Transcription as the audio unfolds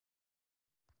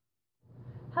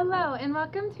Hello and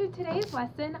welcome to today's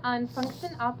lesson on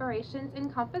function operations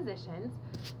and compositions.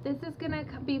 This is going to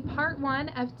be part one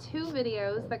of two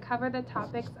videos that cover the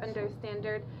topics under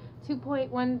standard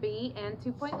 2.1b and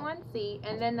 2.1c,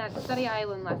 and then that study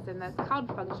island lesson that's called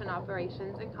function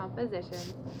operations and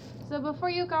compositions. So before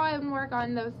you go and work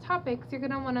on those topics, you're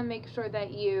going to want to make sure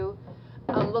that you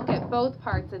look at both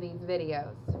parts of these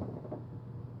videos.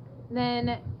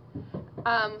 Then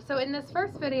so in this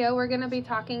first video, we're going to be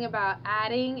talking about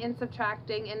adding and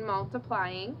subtracting and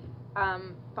multiplying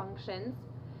functions.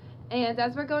 And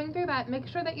as we're going through that, make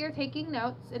sure that you're taking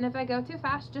notes. And if I go too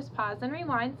fast, just pause and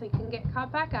rewind so you can get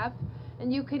caught back up.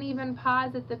 And you can even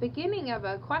pause at the beginning of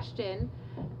a question,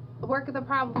 work the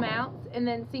problem out, and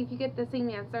then see if you get the same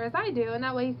answer as I do. And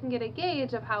that way you can get a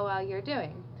gauge of how well you're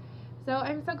doing. So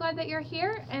I'm so glad that you're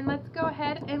here, and let's go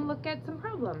ahead and look at some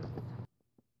problems.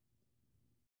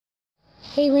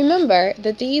 Hey, remember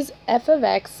that these f of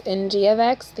x and g of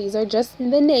x, these are just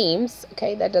the names,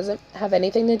 okay? That doesn't have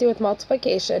anything to do with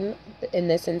multiplication in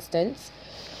this instance.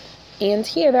 And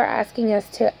here they're asking us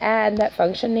to add that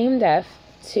function named f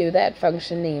to that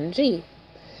function named g.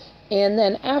 And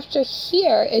then after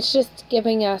here, it's just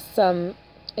giving us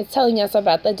it's telling us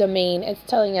about the domain. It's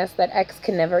telling us that x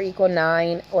can never equal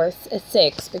 9 or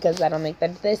 6 because that'll make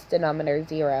this denominator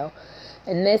 0.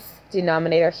 And this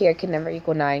denominator here can never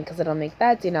equal 9 because it'll make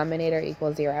that denominator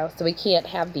equal 0. So we can't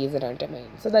have these in our domain.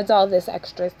 So that's all this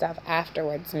extra stuff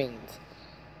afterwards means.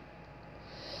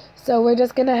 So we're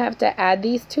just going to have to add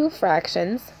these two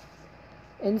fractions.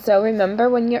 And so remember,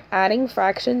 when you're adding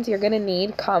fractions, you're going to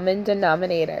need common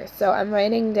denominators. So I'm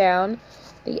writing down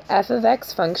the f of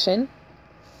x function.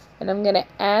 And I'm going to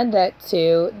add that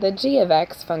to the g of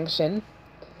x function.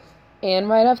 And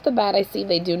right off the bat, I see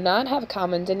they do not have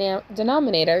common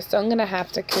denominators, so I'm going to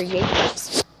have to create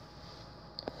those.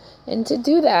 And to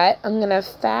do that, I'm going to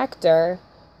factor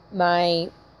my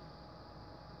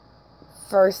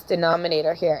first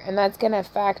denominator here. And that's going to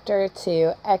factor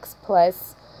to x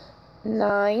plus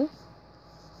 9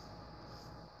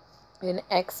 and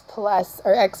x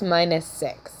minus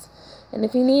 6. And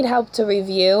if you need help to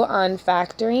review on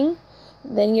factoring,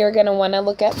 then you're going to want to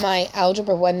look at my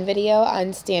Algebra 1 video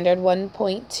on Standard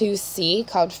 1.2c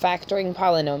called Factoring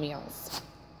Polynomials.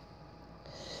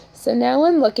 So now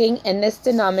I'm looking, and this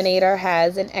denominator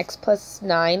has an x plus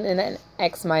 9 and an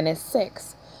x minus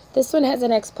 6. This one has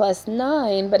an x plus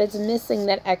 9, but it's missing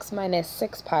that x minus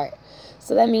 6 part.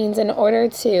 So that means in order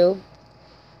to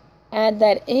add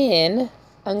that in,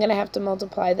 I'm going to have to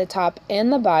multiply the top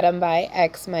and the bottom by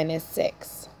x minus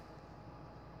 6.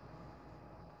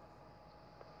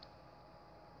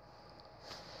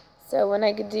 So when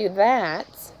I could do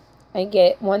that, I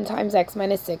get 1 times x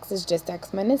minus 6 is just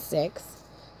x minus 6.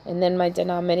 And then my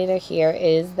denominator here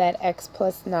is that x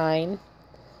plus 9,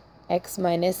 x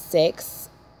minus 6.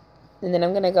 And then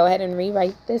I'm going to go ahead and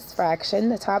rewrite this fraction.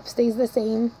 The top stays the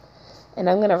same. And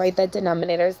I'm going to write that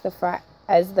denominator as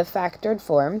the factored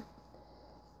form.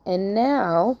 And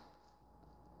now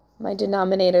my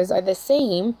denominators are the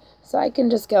same, so I can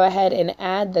just go ahead and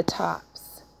add the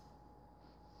tops.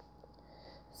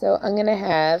 So I'm going to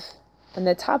have, on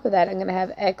the top of that, I'm going to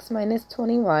have x minus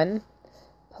 21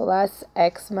 plus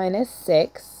x minus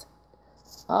 6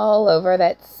 all over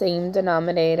that same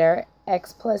denominator,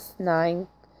 x plus 9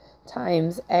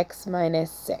 times x minus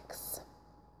 6.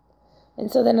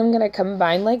 And so then I'm going to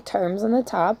combine like terms on the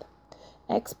top.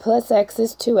 X plus x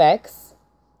is 2x.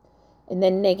 And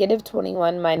then negative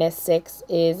 21 minus 6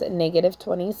 is negative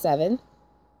 27.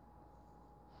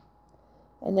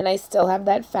 And then I still have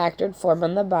that factored form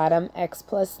on the bottom, x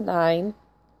plus 9,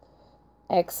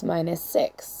 x minus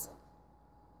 6.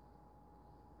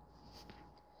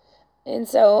 And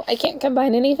so I can't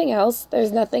combine anything else.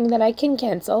 There's nothing that I can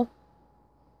cancel.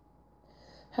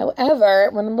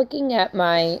 However, when I'm looking at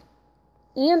my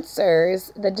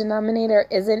answers, the denominator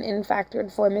isn't in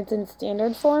factored form, it's in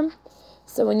standard form.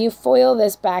 So when you FOIL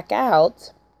this back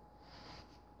out,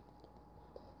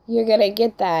 you're going to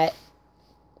get that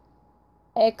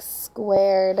x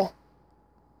squared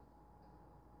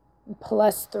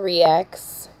plus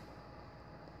 3x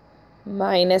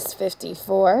minus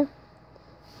 54.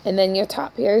 And then your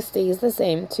top here stays the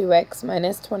same, 2x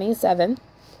minus 27.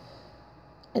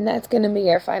 And that's going to be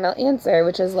your final answer,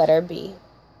 which is letter B.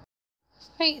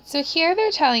 Right, so here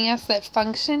they're telling us that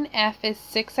function f is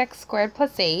 6x squared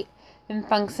plus 8. And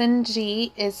function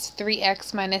g is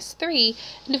 3x minus 3.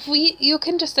 And if you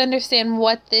can just understand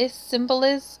what this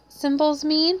symbols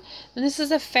mean, then this is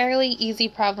a fairly easy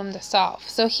problem to solve.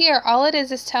 So here, all it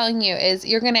is telling you is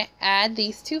you're going to add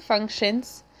these two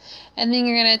functions, and then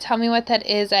you're going to tell me what that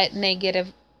is at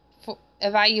negative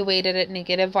evaluated at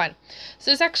 -1.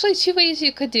 So there's actually two ways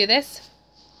you could do this.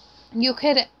 You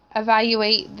could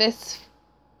evaluate this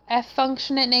f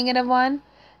function at -1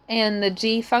 and the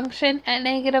g function at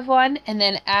 -1 and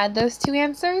then add those two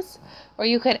answers, or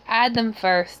you could add them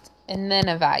first and then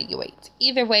evaluate.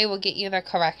 Either way will get you the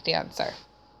correct answer.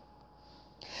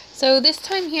 So this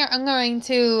time here I'm going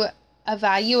to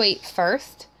evaluate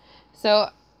first. So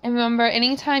remember,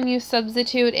 anytime you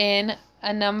substitute in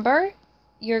a number,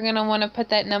 you're going to want to put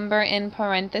that number in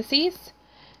parentheses.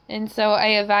 And so I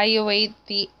evaluate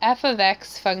the f of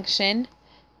x function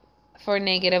for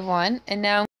 -1, and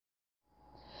now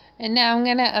I'm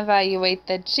going to evaluate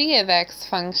the g of x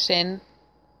function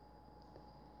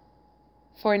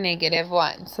for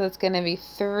 -1. So it's going to be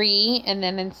 3, and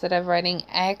then instead of writing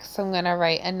x, I'm going to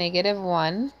write a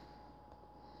 -1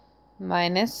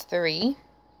 minus 3.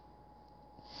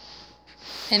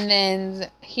 And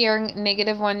then here,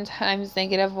 -1 times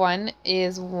 -1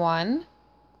 is 1.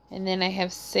 And then I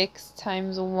have 6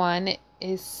 times 1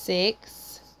 is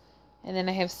 6. And then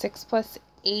I have 6 plus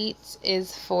 8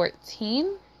 is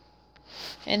 14.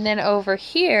 And then over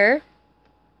here,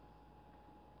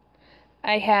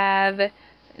 I have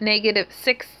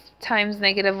 -6 times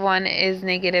 -1 is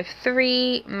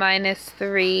 -3, minus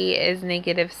 3 is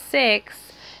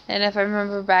 -6. And if I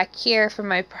remember back here from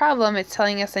my problem, it's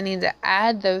telling us I need to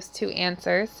add those two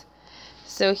answers.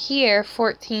 So here,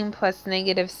 14 plus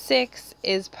 -6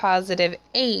 is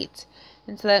 +8.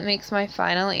 And so that makes my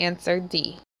final answer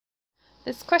D.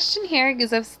 This question here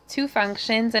gives us two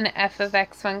functions, an f of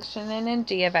x function and a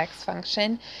g of x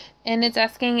function. And it's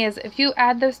asking is, if you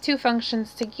add those two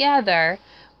functions together,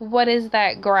 what is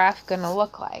that graph going to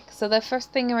look like? So the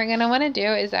first thing we're going to want to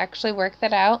do is actually work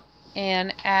that out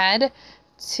and add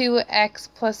 2x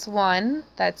plus 1,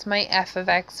 that's my f of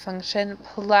x function,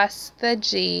 plus the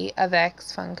g of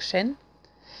x function.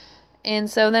 And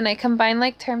so then I combine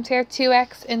like terms here,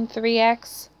 2x and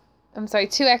 3x. I'm sorry,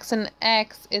 2x and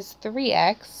x is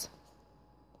 3x.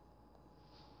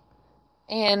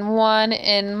 And 1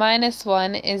 and minus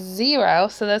 1 is 0,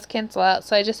 so those cancel out,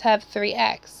 so I just have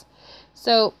 3x.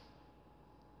 So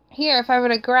here, if I were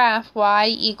to graph y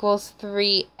equals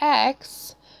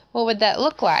 3x, what would that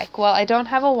look like? Well, I don't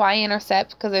have a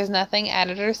y-intercept because there's nothing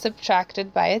added or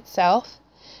subtracted by itself.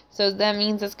 So that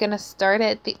means it's going to start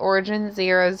at the origin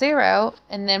 0, 0.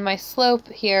 And then my slope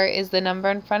here is the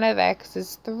number in front of x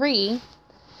is 3.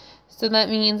 So that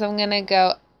means I'm going to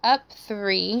go up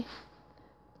 3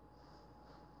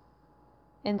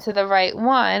 into the right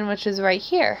one, which is right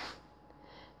here.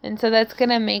 And so that's going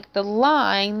to make the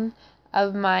line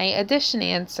of my addition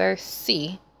answer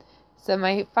C. So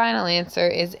my final answer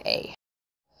is A.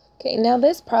 Okay, now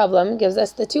this problem gives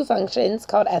us the two functions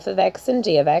called f of x and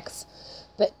g of x,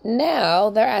 but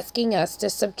now they're asking us to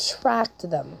subtract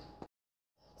them.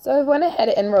 So I went ahead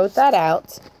and wrote that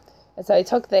out. And so I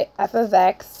took the f of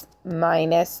x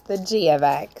minus the g of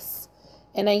x,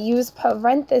 and I used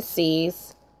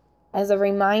parentheses as a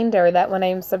reminder that when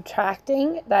I'm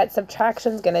subtracting, that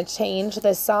subtraction is going to change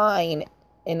the sign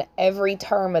in every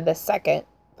term of the second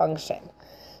function.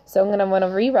 So I'm going to want to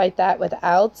rewrite that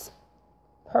without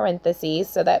parentheses,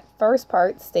 so that first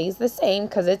part stays the same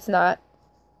because it's not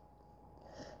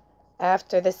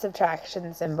after the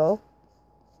subtraction symbol.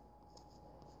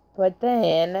 But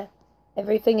then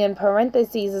everything in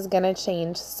parentheses is going to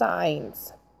change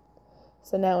signs.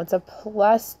 So now it's a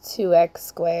plus 2x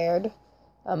squared,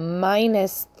 a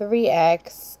minus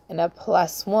 3x, and a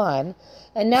plus 1.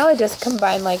 And now I just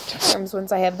combine like terms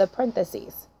once I have the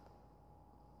parentheses.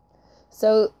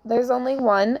 So there's only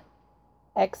one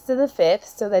x to the 5th,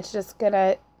 so that's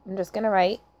I'm just gonna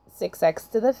write 6x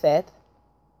to the 5th.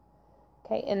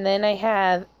 Okay, and then I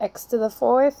have x to the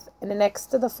 4th and an x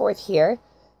to the 4th here.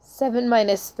 7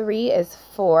 minus 3 is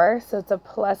 4, so it's a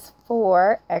plus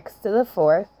 4x to the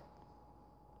 4th.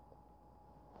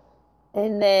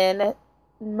 And then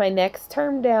my next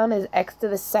term down is x to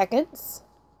the 2nd.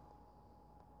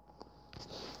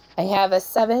 I have a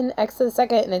 7x to the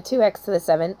 2nd and a 2x to the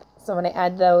 7th. So when I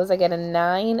add those, I get a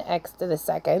 9x to the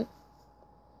 2nd.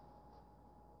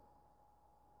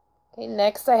 Okay,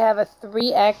 next I have a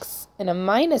 3x and a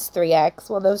minus 3x.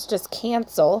 Well, those just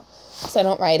cancel, so I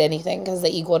don't write anything because they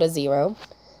equal to 0.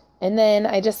 And then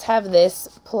I just have this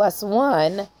plus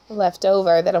 1 left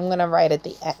over that I'm going to write at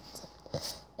the end.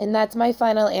 And that's my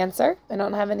final answer. I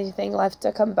don't have anything left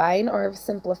to combine or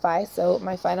simplify, so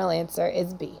my final answer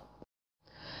is B.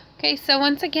 Okay, so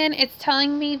once again, it's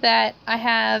telling me that I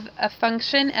have a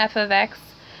function f of x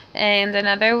and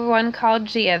another one called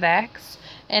g of x,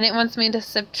 and it wants me to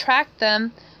subtract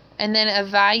them and then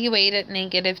evaluate at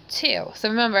 -2. So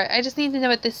remember, I just need to know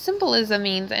what this symbolism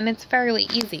means, and it's fairly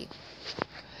easy.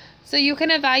 So you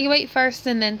can evaluate first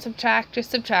and then subtract, or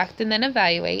subtract and then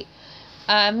evaluate.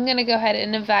 I'm going to go ahead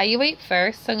and evaluate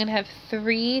first. So I'm going to have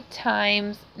 3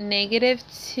 times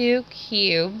 -2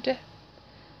 cubed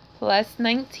plus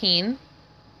 19.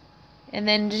 And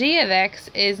then g of x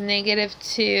is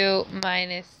 -2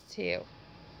 minus 2.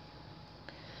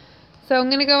 So I'm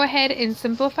going to go ahead and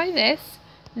simplify this.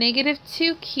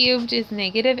 -2 cubed is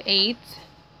 -8.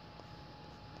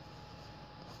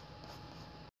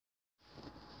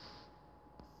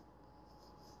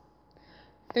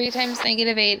 3 times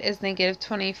 -8 is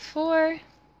 -24,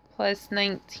 plus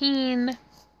 19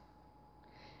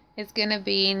 is going to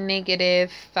be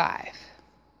 -5.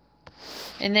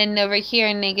 And then over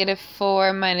here,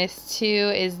 -4 minus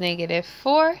 2 is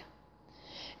 -4.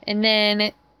 And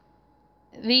then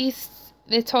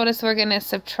they told us we're going to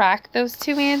subtract those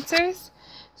two answers.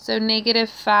 So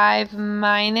 -5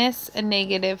 minus a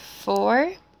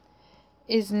 -4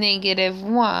 is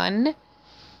 -1,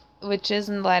 which is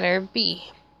letter B.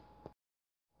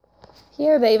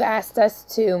 Here they've asked us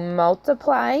to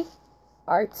multiply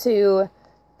our two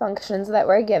functions that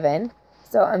were given.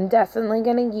 So I'm definitely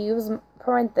going to use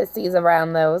parentheses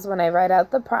around those when I write out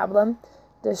the problem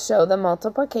to show the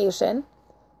multiplication.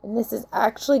 And this is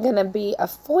actually going to be a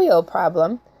FOIL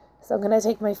problem. So I'm going to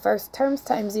take my first terms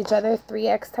times each other.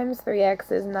 3x times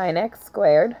 3x is 9x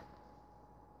squared.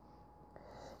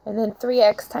 And then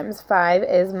 3x times 5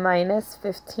 is minus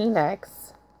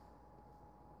 15x.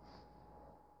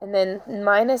 And then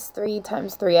minus 3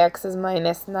 times 3x is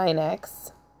minus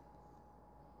 9x.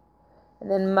 And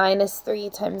then minus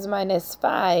 3 times minus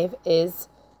 5 is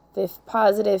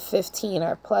positive 15,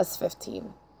 or plus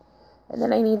 15. And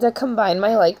then I need to combine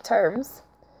my like terms.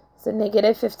 So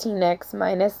negative 15x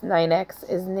minus 9x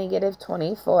is negative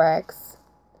 24x.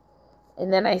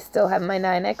 And then I still have my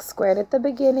 9x squared at the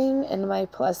beginning and my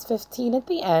plus 15 at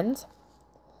the end.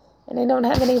 And I don't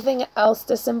have anything else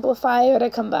to simplify or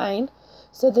to combine.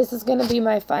 So this is going to be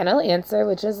my final answer,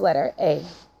 which is letter A.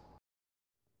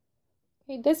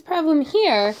 Okay, this problem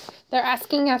here, they're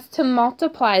asking us to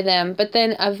multiply them, but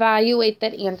then evaluate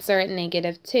that answer at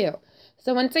 -2.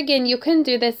 So once again, you can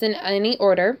do this in any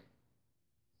order.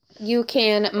 You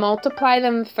can multiply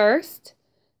them first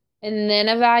and then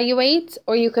evaluate,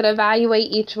 or you could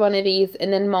evaluate each one of these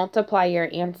and then multiply your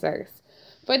answers.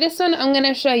 For this one, I'm going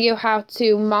to show you how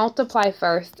to multiply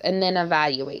first and then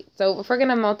evaluate. So if we're going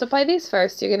to multiply these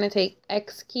first, you're going to take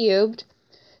x cubed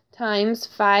times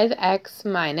 5x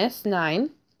minus 9.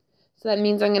 So that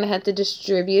means I'm going to have to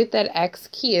distribute that x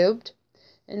cubed.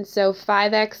 And so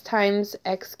 5x times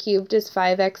x cubed is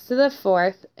 5x to the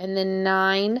 4th, and then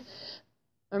 9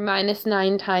 or minus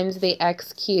 9 times the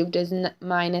x cubed is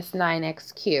minus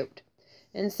 9x cubed.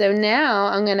 And so now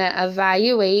I'm going to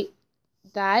evaluate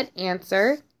that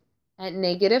answer at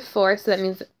 -4, so that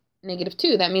means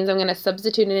 -2. That mean I'm going to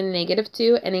substitute in a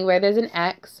 -2 anywhere there's an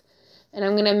x, and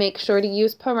I'm going to make sure to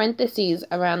use parentheses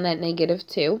around that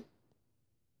 -2.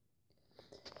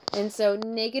 And so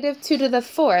 -2 to the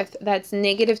 4th, that's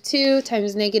 -2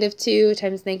 times -2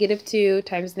 times -2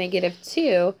 times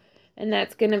 -2, and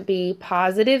that's going to be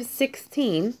positive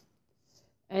 16.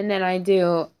 And then I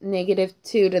do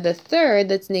 -2 to the 3rd,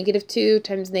 that's -2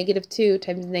 times -2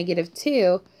 times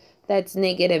 -2, that's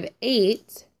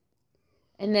 -8.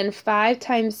 And then 5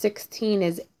 times 16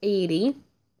 is 80.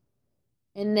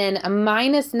 And then a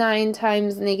minus 9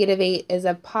 times -8 is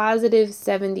a positive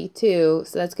 72,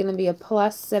 so that's going to be a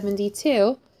plus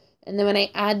 72. And then when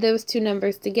I add those two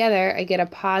numbers together, I get a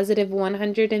positive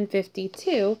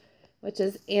 152, which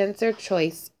is answer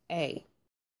choice A.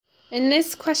 In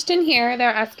this question here,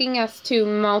 they're asking us to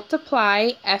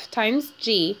multiply f times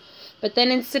g, but then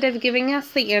instead of giving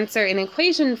us the answer in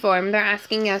equation form, they're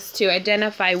asking us to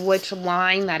identify which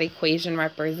line that equation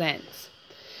represents.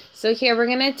 So here we're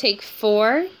going to take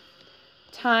 4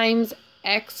 times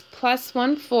x plus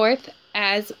 1/4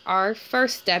 as our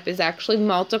first step is actually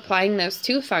multiplying those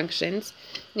two functions.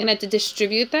 I'm going to have to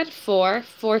distribute that 4.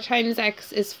 4 times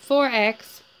x is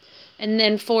 4x, and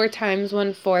then 4 times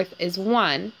 1/4 is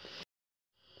 1.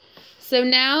 So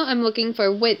now I'm looking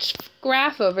for which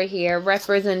graph over here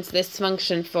represents this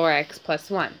function 4x plus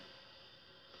 1.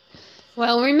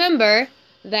 Well, remember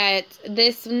that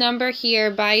this number here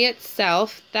by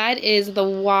itself, that is the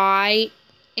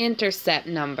y-intercept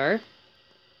number.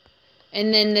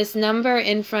 And then this number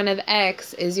in front of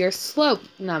x is your slope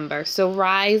number, so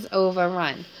rise over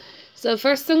run. So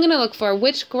first I'm going to look for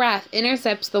which graph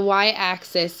intercepts the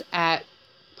y-axis at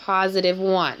positive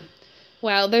 1.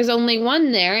 Well, there's only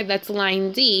one there, that's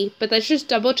line D, but let's just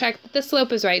double check that the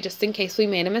slope is right just in case we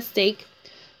made a mistake.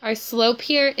 Our slope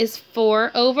here is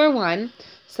 4 over 1,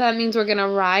 so that means we're going to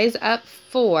rise up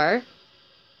 4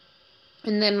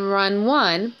 and then run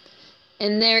 1,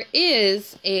 and that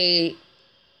is the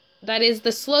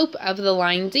slope of the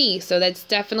line D, so that's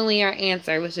definitely our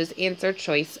answer, which is answer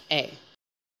choice A.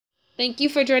 Thank you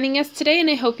for joining us today,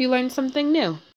 and I hope you learned something new.